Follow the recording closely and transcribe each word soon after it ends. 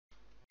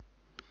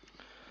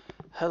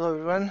Hello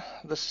everyone,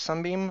 this is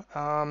Sunbeam.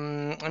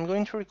 I'm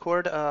going to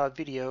record a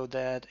video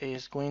that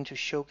is going to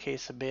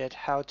showcase a bit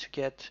how to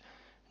get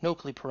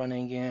noclip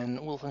running in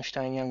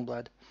Wolfenstein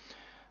Youngblood.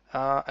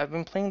 I've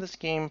been playing this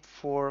game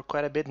for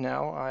quite a bit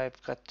now. I've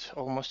got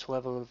almost to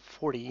level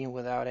 40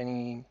 without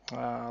any,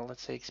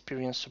 let's say,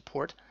 experienced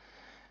support.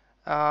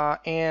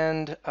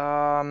 And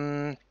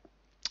I'm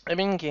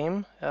in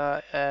game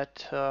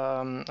at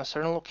a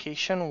certain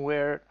location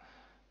where,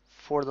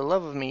 for the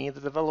love of me,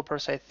 the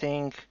developers, I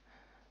think,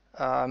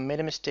 made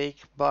a mistake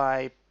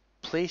by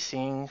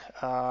placing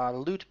a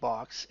loot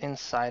box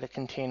inside a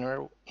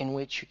container in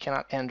which you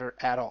cannot enter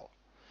at all.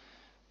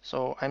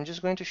 So I'm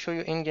just going to show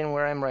you in-game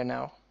where I'm right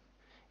now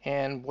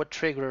and what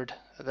triggered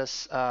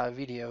this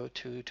video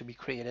to be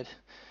created.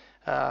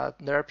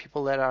 There are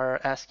people that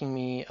are asking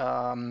me,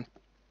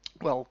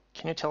 well,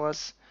 can you tell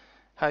us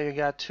how you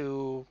got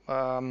to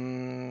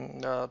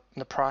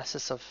the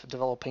process of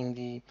developing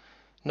the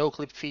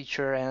noclip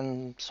feature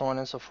and so on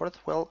and so forth?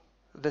 Well,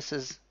 this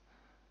is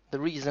the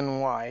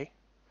reason why.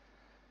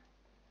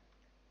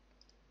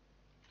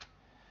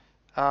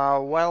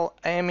 While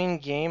I am in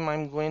game,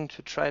 I'm going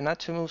to try not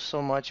to move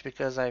so much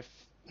because I've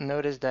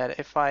noticed that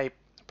if I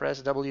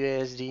press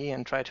WASD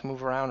and try to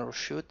move around or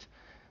shoot,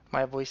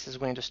 my voice is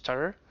going to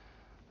stutter.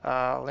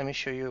 Let me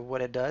show you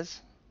what it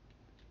does.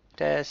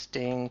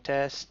 Testing,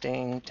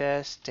 testing,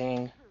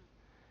 testing.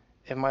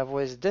 If my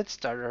voice did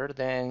stutter,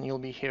 then you'll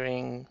be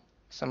hearing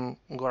some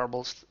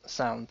garbled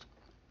sound.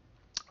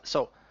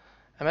 So,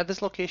 I'm at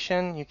this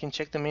location. You can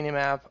check the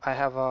minimap. I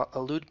have a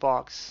loot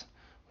box,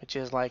 which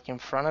is like in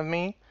front of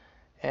me.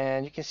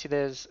 And you can see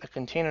there's a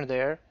container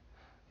there.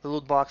 The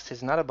loot box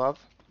is not above.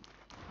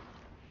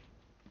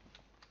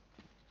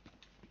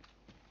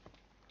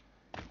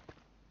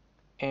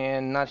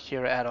 And not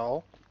here at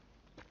all.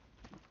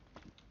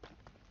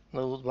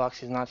 The loot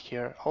box is not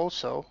here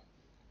also.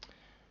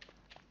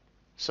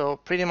 So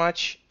pretty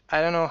much,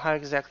 I don't know how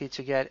exactly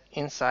to get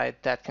inside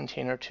that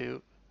container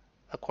to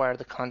acquire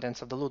the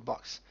contents of the loot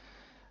box.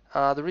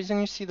 The reason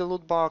you see the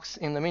loot box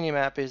in the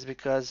minimap is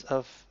because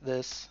of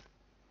this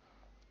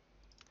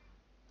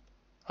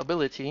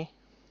ability,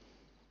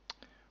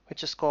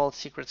 which is called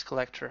Secrets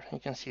Collector. You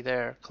can see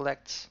there,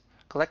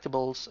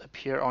 collectibles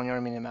appear on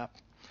your minimap.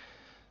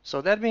 So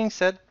that being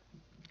said,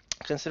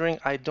 considering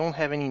I don't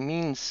have any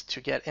means to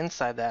get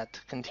inside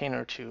that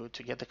container to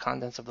get the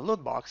contents of the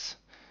loot box,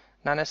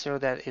 not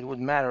necessarily that it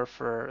would matter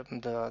for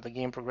the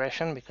game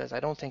progression, because I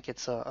don't think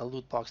it's a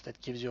loot box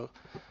that gives you,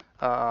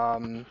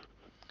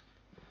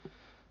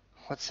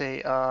 let's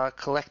say,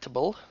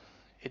 collectible.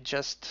 It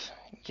just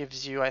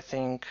gives you, I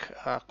think,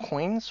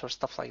 coins or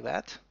stuff like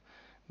that.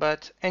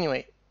 But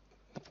anyway,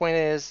 the point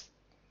is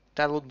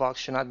that loot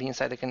box should not be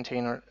inside a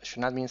container,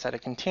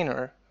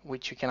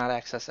 which you cannot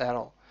access at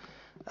all.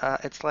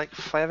 It's like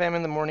 5 a.m.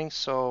 in the morning,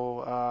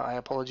 so I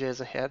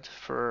apologize ahead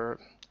for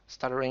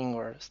stuttering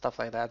or stuff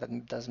like that.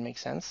 That doesn't make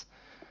sense.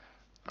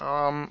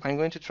 I'm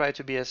going to try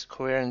to be as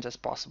coherent as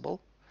possible.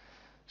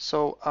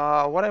 So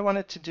what I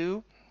wanted to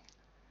do,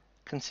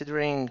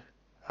 considering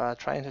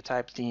trying to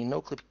type the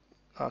noclip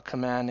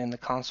command in the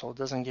console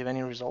doesn't give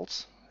any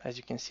results, as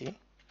you can see.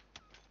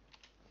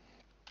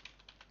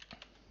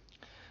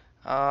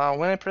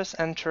 When I press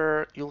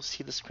enter, you'll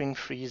see the screen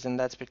freeze, and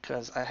that's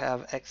because I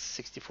have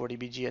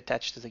X64DBG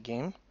attached to the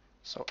game.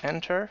 So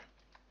enter,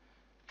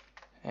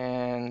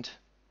 and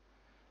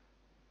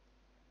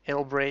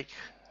it'll break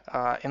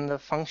in the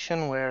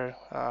function where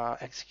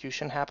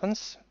execution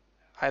happens.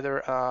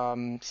 Either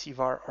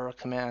CVAR or a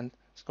command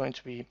is going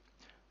to be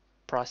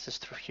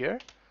processed through here.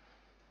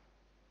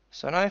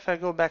 So now if I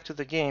go back to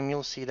the game,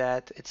 you'll see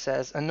that it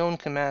says unknown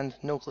command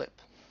noclip.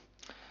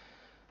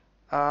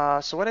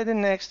 So what I did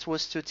next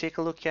was to take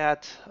a look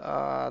at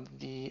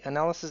the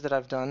analysis that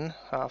I've done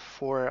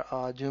for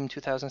Doom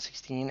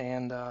 2016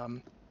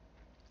 and,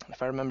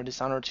 if I remember,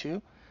 Dishonored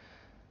 2.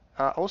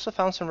 Also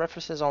found some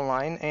references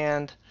online,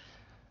 and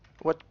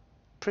what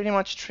pretty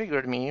much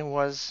triggered me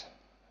was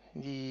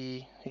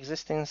the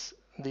existence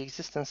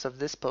of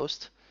this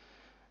post.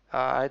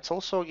 It's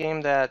also a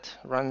game that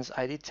runs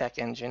ID Tech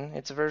engine.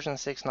 It's version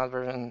 6, not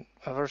version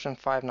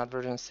 5, not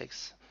version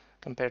 6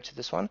 compared to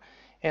this one.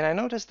 And I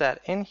noticed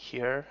that in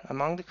here,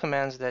 among the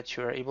commands that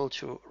you are able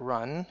to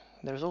run,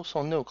 there's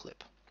also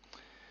noclip,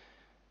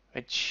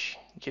 which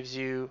gives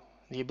you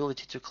the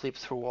ability to clip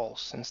through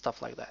walls and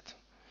stuff like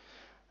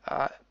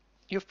that.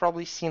 You've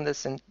probably seen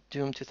this in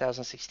Doom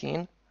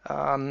 2016.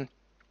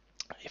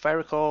 If I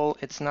recall,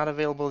 it's not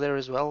available there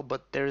as well,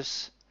 but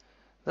there's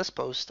this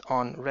post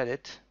on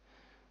Reddit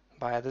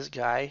by this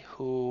guy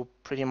who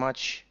pretty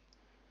much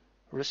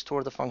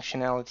restored the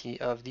functionality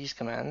of these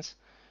commands.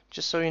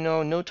 Just so you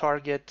know, no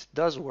target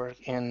does work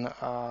in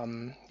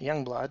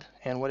Youngblood,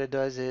 and what it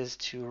does is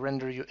to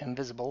render you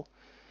invisible.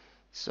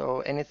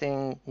 So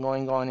anything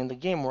going on in the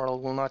game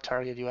world will not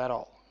target you at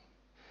all.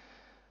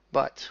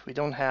 But we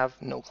don't have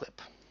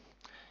noclip.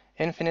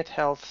 Infinite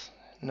health,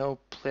 no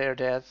player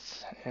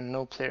death, and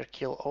no player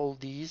kill. All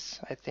these,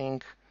 I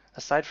think,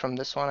 aside from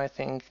this one, I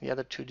think the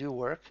other two do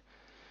work.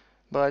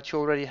 But you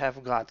already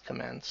have God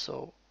command,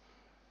 so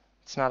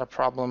it's not a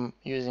problem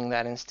using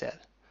that instead.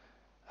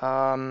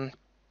 I'm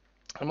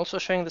also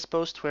showing this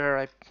post where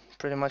I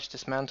pretty much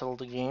dismantled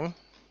the game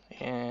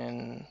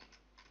in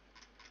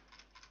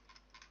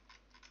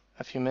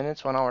a few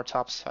minutes, 1 hour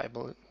tops,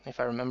 if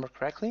I remember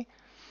correctly.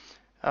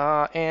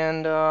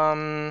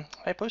 I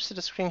posted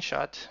a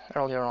screenshot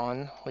earlier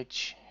on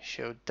which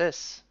showed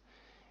this,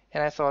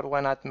 and I thought,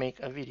 why not make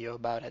a video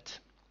about it?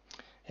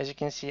 As you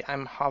can see,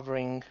 I'm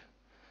hovering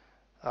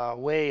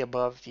way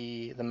above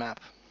the map.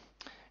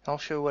 I'll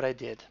show what I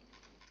did.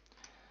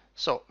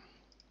 So,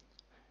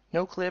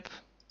 noclip,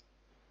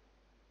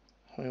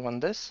 we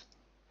want this.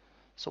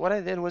 So what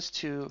I did was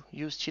to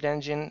use cheat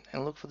engine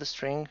and look for the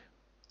string.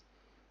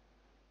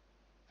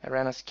 I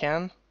ran a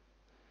scan.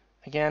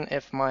 Again,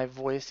 if my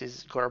voice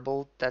is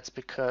garbled, that's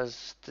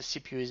because the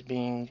CPU is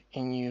being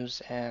in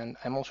use and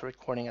I'm also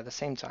recording at the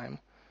same time.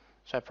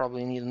 So I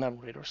probably need an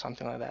upgrade or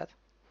something like that.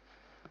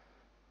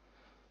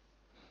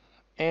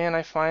 And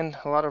I find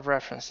a lot of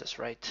references,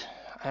 right?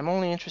 I'm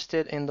only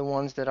interested in the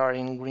ones that are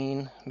in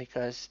green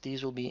because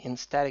these will be in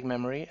static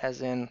memory,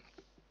 as in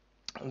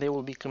they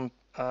will be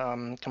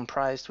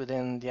comprised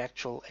within the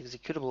actual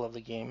executable of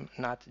the game,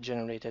 not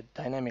generated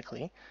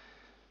dynamically.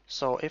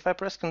 So if I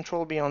press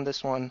Ctrl B on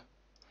this one,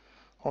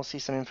 I'll see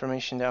some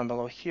information down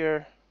below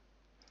here.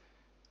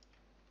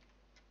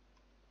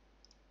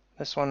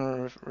 This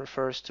one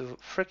refers to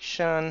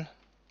friction.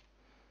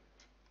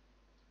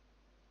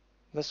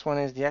 This one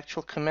is the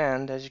actual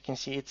command. As you can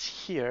see, it's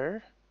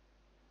here.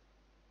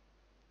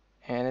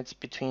 And it's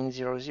between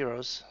 0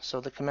 zeros. So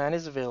the command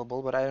is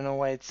available, but I don't know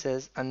why it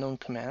says unknown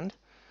command.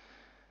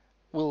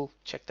 We'll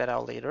check that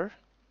out later.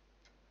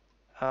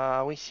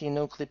 We see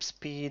noclip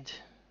speed.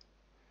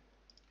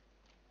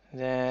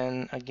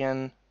 Then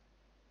again,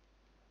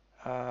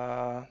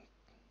 the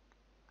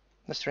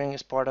string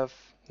is part of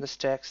this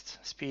text.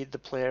 Speed, the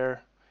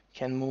player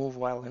can move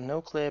while in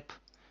noclip.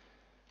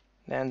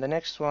 Then the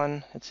next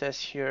one, it says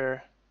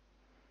here,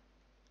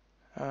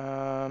 if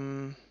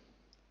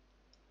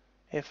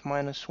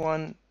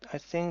 -1, I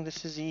think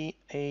this is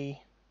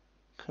a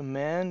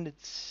command.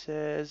 It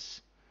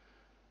says,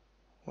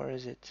 where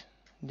is it?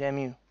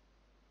 Demu.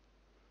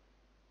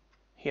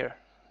 Here.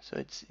 So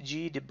it's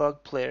G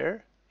debug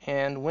player,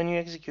 and when you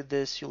execute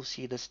this, you'll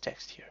see this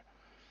text here.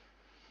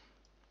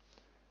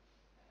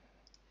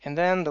 And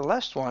then the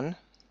last one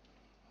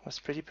was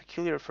pretty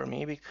peculiar for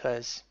me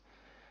because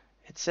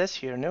it says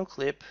here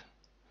noclip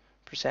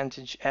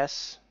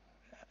 %s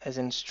as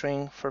in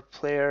string for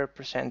player,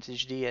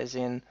 %d as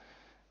in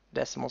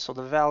decimal, so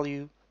the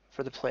value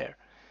for the player.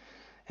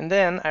 And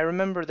then I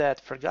remember that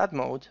for God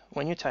mode,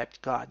 when you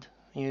typed God,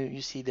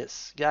 you see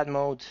this God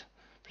mode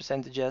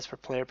 %s for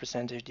player,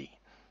 %d.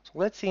 So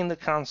let's see in the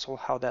console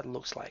how that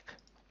looks like.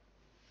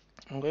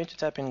 I'm going to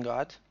type in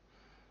God.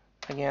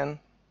 Again,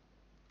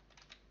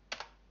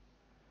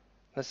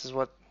 this is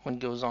what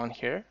goes on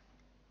here.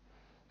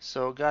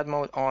 So God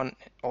mode on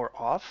or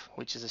off,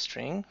 which is a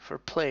string for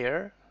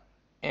player,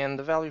 and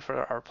the value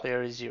for our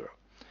player is 0.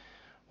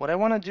 What I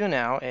want to do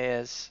now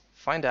is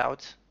find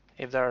out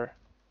if there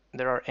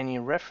are any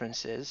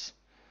references.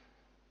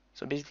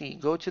 So basically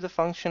go to the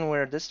function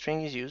where this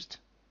string is used,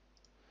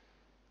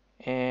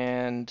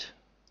 and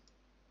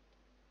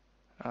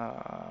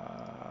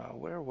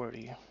where were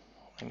you?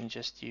 Let me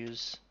just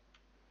use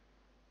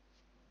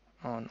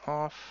on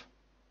off.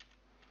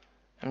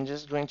 I'm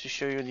just going to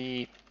show you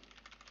the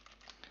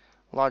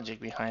logic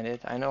behind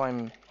it. I know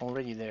I'm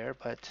already there,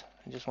 but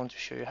I just want to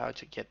show you how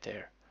to get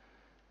there.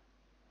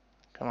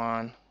 Come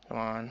on, come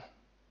on.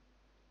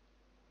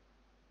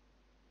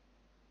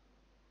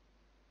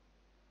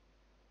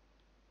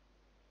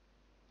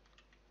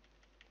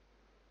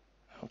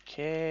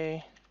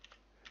 Okay.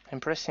 I'm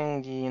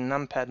pressing the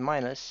numpad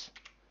minus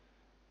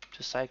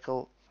to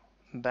cycle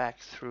back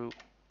through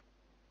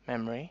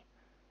memory.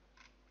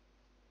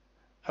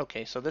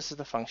 Okay, so this is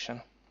the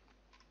function.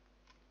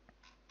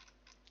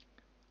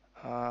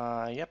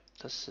 Yep,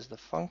 this is the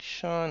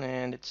function,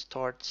 and it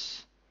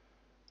starts,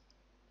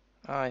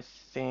 I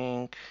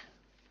think,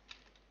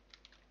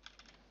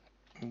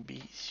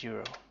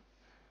 B0.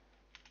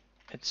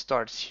 It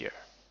starts here.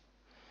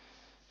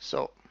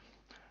 So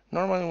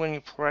normally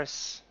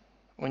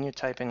when you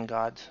type in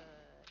God,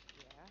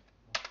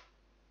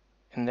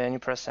 and then you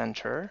press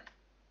enter,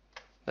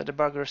 the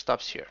debugger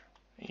stops here.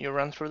 You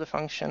run through the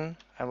function.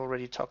 I've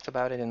already talked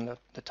about it in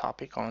the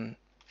topic on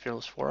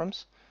Fearless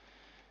Forums.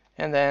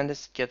 And then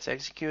this gets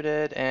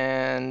executed,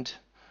 and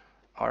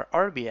our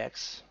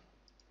RBX,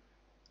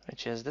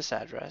 which is this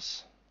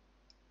address,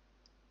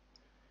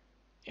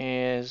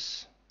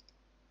 is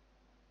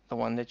the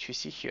one that you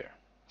see here.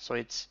 So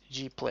it's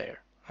G player.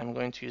 I'm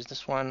going to use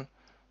this one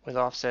with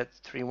offset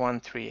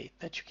 3138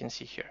 that you can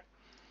see here.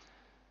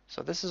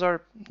 So this is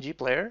our G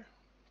player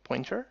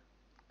pointer.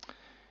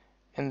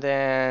 And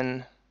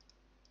then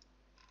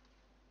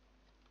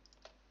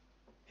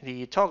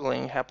the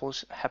toggling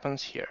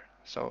happens here.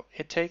 So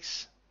it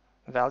takes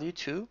value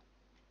 2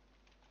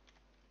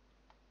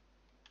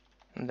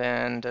 and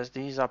then does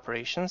these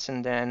operations,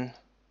 and then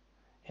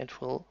it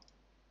will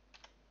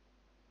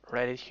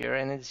write it here,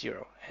 and it's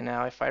 0. And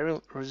now if I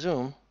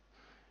resume,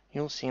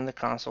 you'll see in the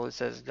console it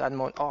says God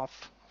mode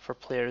off for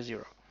player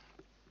 0.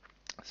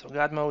 So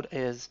God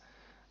mode's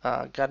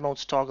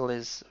toggle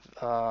is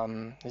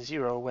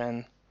 0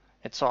 when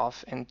it's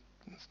off, and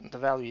the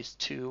value is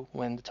 2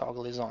 when the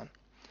toggle is on.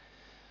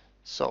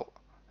 So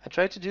I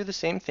tried to do the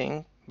same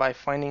thing by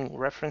finding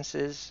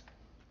references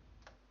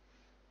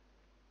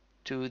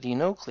to the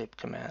noclip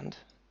command,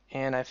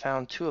 and I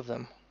found 2 of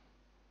them.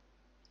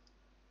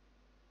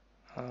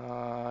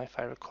 If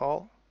I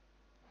recall,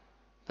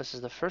 this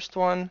is the first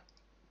one,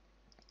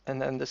 and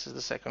then this is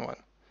the second one.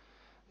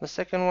 The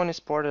second one is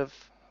part of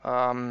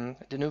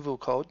the nouveau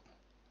code,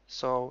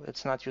 so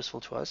it's not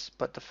useful to us.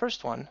 But the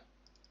first one,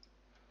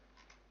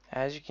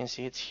 as you can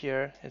see, it's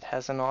here. It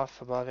has an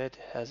off above it,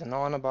 it has an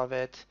on above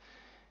it,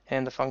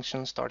 and the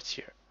function starts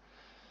here.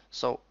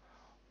 So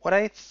what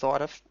I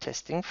thought of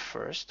testing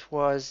first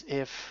was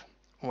if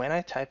when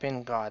I type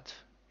in God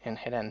and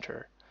hit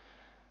enter,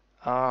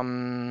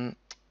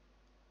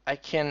 I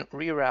can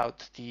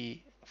reroute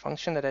the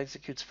function that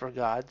executes for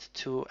God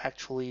to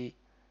actually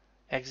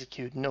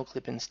execute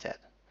noclip instead.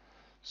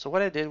 So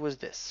what I did was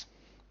this.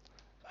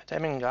 I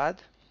type in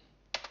God,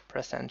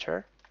 press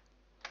enter,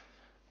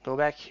 go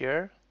back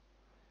here.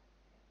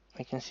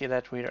 We can see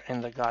that we're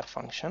in the God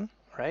function,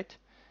 right?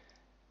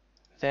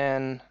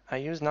 Then I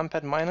use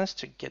numpad minus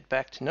to get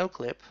back to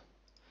noclip,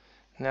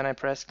 and then I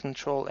press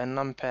control and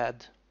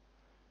numpad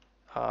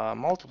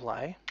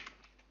multiply,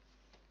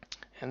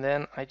 and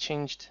then I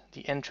changed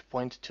the entry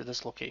point to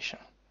this location.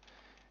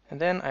 And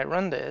then I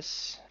run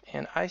this,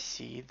 and I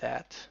see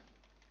that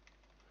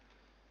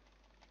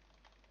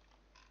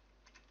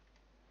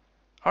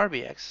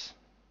RBX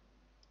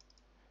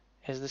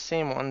is the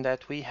same one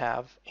that we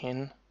have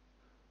in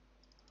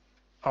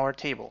our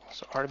table.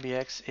 So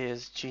RBX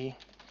is G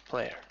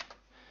player.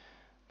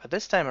 But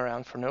this time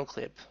around for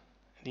noclip,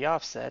 the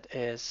offset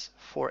is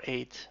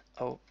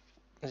 48000.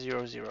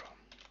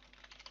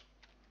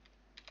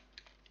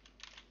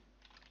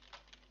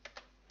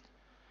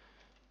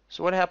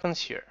 So what happens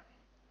here?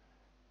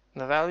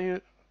 The value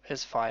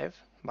is 5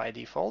 by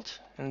default,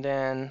 and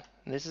then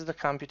this is the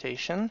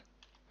computation,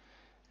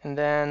 and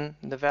then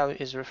the value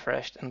is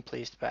refreshed and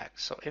placed back.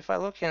 So if I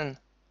look in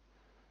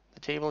the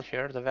table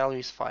here, the value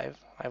is 5.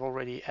 I've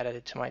already added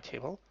it to my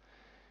table.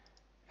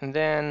 And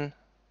then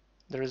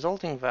the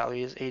resulting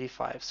value is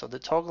 85. So the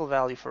toggle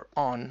value for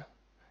on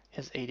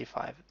is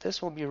 85.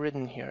 This will be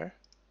written here.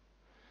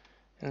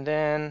 And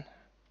then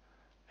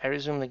I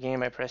resume the game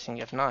by pressing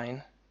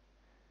F9.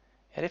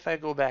 And if I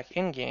go back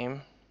in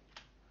game,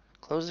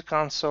 close the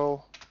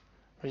console,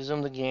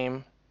 resume the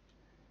game,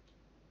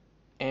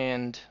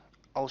 and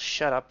I'll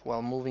shut up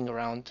while moving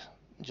around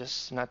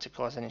just not to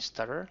cause any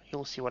stutter,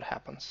 you'll see what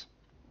happens.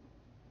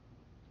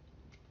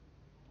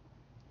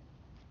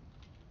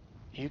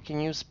 You can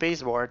use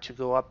spacebar to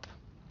go up,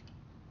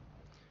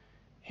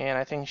 and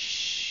I think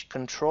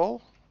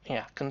control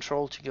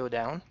to go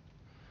down.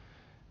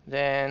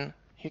 Then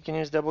you can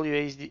use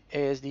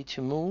WASD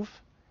to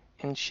move,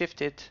 and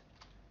shift it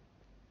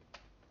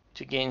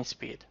to gain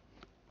speed.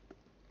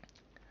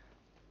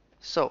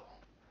 So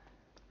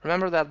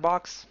remember that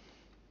box?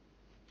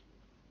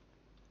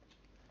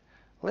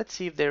 Let's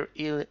see if there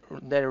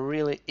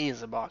really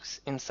is a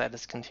box inside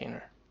this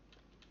container.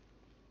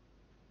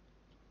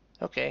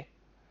 Okay,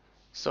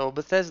 so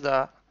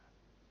Bethesda,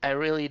 I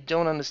really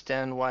don't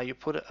understand why you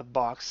put a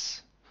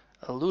box,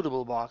 a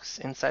lootable box,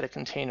 inside a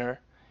container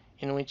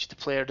in which the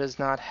player does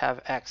not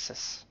have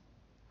access.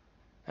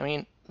 I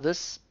mean,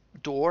 this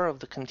door of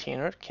the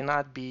container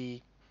cannot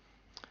be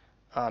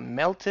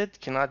melted,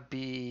 cannot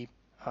be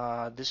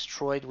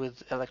destroyed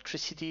with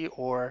electricity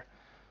or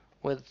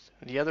with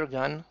the other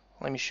gun.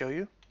 Let me show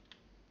you.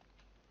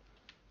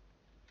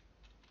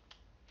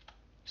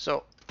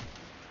 So,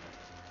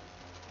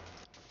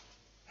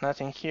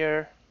 nothing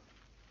here,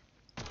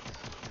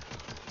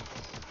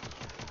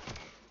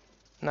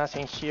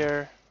 nothing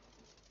here.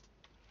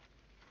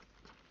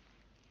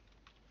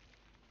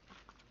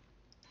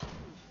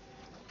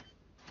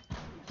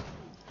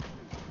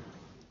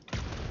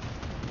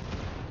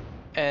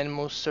 And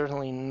most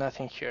certainly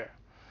nothing here.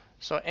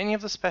 So any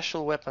of the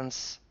special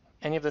weapons,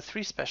 any of the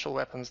 3 special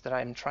weapons that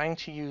I'm trying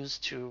to use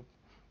to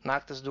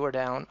knock this door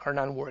down are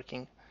not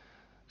working.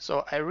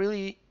 So I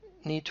really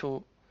need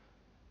to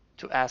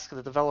ask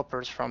the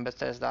developers from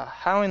Bethesda,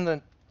 how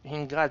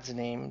in God's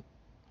name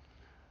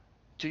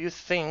do you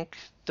think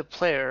the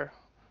player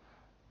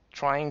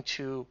trying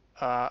to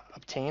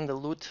obtain the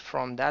loot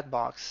from that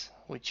box,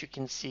 which you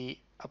can see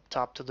up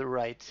top to the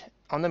right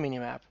on the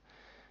minimap,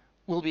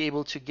 will be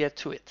able to get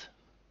to it,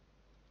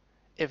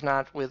 if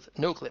not with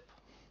noclip?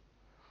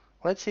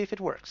 Let's see if it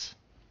works.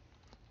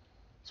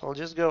 So I'll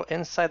just go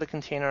inside the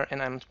container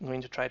and I'm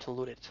going to try to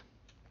loot it.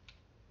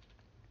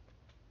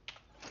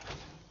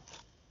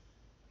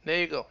 There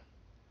you go.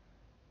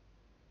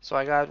 So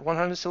I got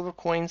 100 silver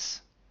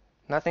coins,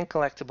 nothing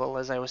collectible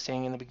as I was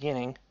saying in the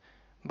beginning,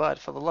 but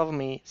for the love of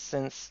me,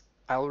 since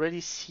I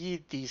already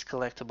see these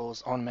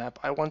collectibles on map,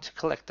 I want to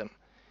collect them.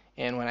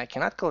 And when I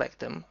cannot collect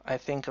them, I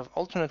think of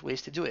alternate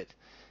ways to do it.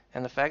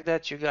 And the fact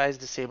that you guys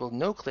disabled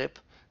noclip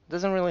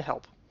doesn't really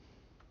help.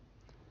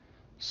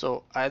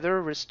 So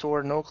either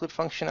restore noclip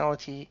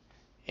functionality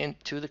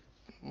into the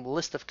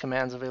list of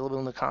commands available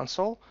in the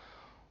console,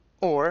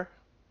 or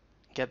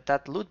get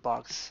that loot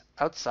box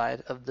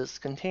outside of this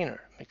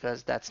container,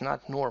 because that's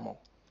not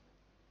normal.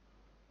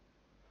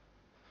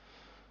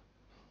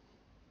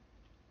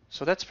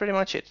 So that's pretty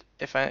much it.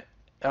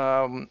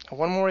 One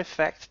more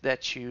effect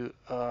that you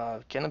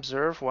can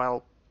observe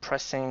while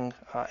pressing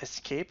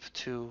escape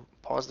to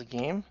pause the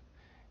game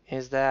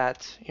is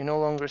that you no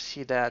longer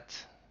see that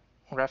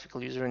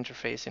graphical user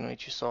interface in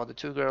which you saw the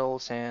two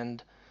girls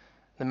and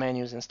the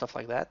menus and stuff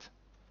like that.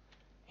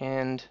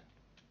 And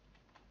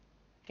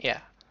yeah,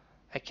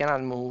 I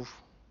cannot move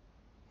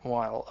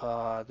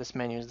while this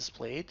menu is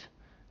displayed,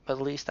 but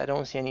at least I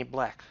don't see any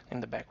black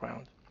in the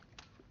background.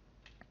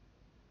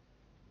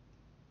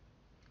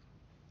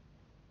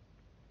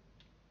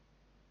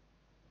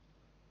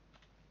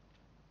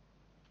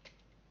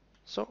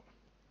 So,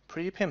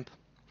 pretty pimp.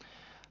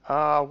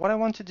 What I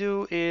want to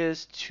do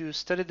is to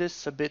study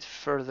this a bit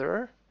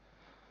further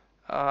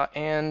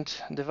and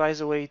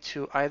devise a way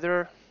to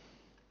either,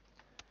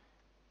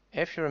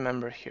 if you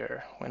remember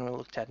here, when we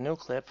looked at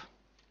noclip,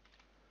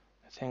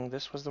 I think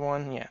this was the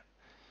one, yeah.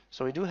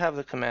 So we do have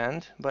the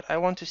command, but I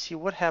want to see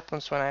what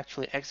happens when I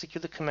actually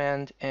execute the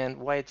command and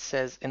why it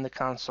says in the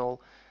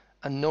console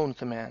unknown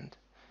command.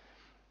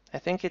 I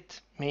think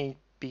it may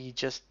be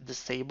just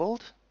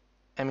disabled.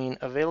 I mean,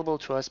 available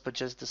to us, but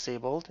just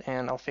disabled,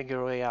 and I'll figure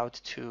a way out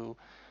to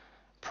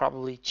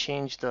probably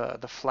change the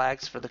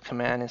flags for the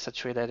command in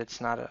such a way that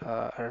it's not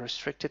a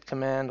restricted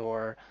command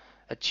or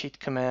a cheat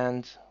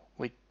command.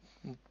 We,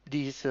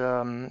 these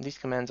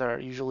commands are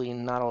usually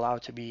not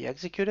allowed to be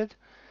executed,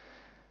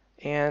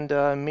 and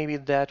maybe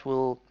that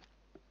will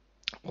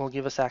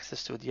give us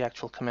access to the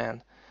actual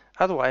command.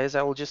 Otherwise,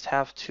 I will just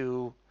have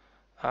to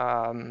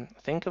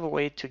think of a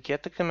way to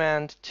get the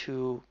command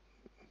to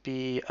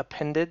be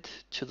appended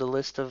to the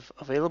list of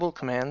available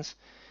commands,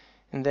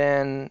 and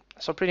then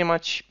so pretty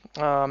much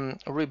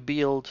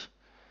rebuild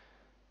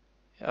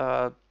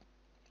uh,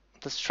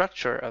 the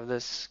structure of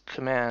this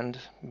command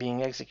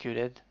being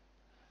executed,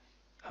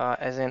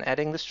 as in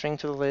adding the string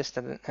to the list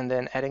and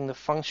then adding the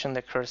function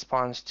that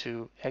corresponds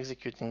to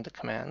executing the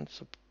command.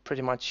 So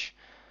pretty much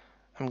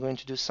I'm going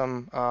to do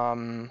some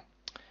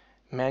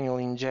manual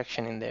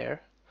injection in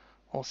there.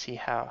 We'll see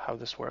how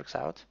this works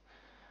out.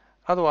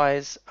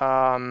 Otherwise,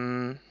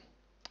 I'll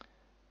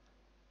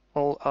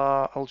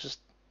just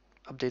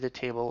update the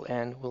table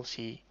and we'll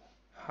see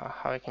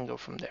how I can go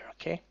from there,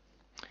 okay?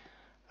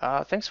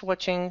 Thanks for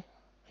watching.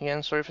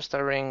 Again, sorry for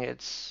stuttering.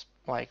 It's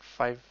like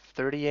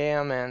 5:30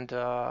 a.m. and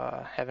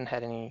haven't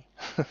had any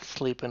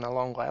sleep in a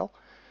long while,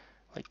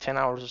 like 10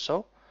 hours or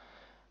so.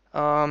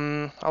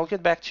 I'll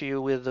get back to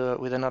you with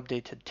an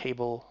updated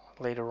table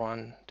later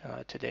on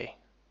today,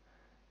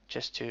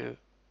 just to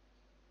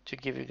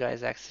give you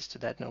guys access to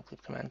that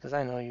noclip command, because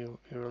I know you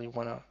really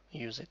want to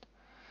use it.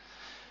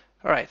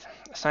 All right,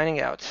 signing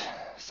out.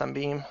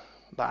 Sunbeam,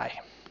 bye.